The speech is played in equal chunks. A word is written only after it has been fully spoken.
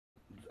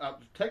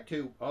take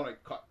two. All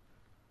right, cut.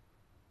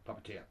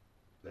 Puppeteer,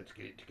 let's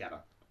get it together.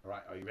 All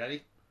right, are you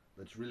ready?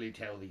 Let's really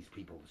tell these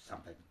people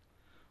something.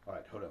 All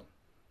right, hold on.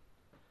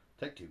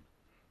 Take two.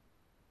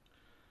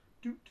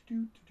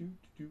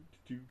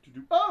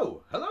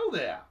 Oh, hello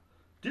there.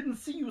 Didn't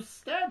see you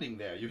standing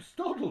there. You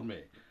startled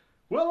me.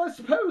 Well, I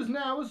suppose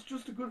now is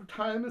just a good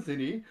time as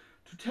any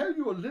to tell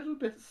you a little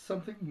bit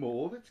something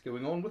more that's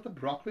going on with the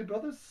Broccoli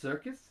Brothers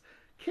Circus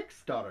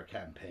Kickstarter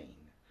campaign.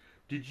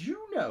 Did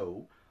you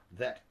know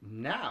that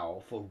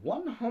now for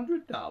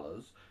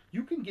 $100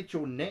 you can get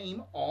your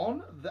name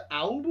on the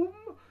album?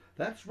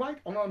 That's right,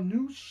 on our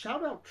new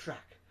shout-out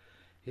track.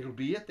 It'll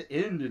be at the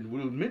end and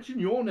we'll mention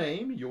your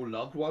name, your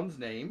loved one's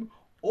name,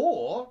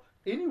 or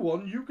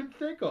anyone you can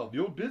think of,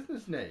 your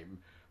business name.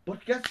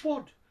 But guess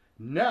what?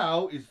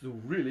 Now is the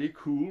really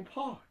cool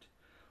part.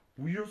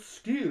 We're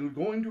still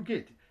going to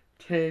get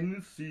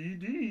 10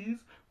 CDs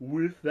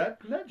with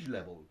that pledge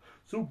level.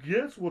 So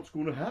guess what's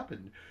going to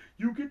happen?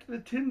 You get the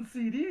 10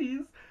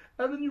 CDs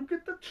and then you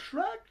get the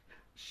track,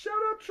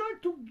 shout-out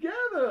track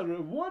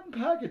together, one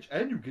package,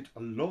 and you get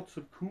lots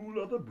of cool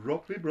other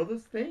Broccoli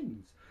Brothers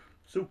things.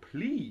 So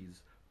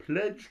please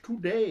pledge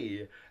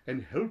today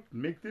and help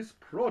make this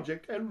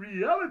project a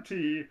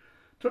reality.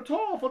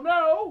 Ta-ta for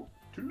now.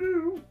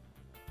 Toodaloo.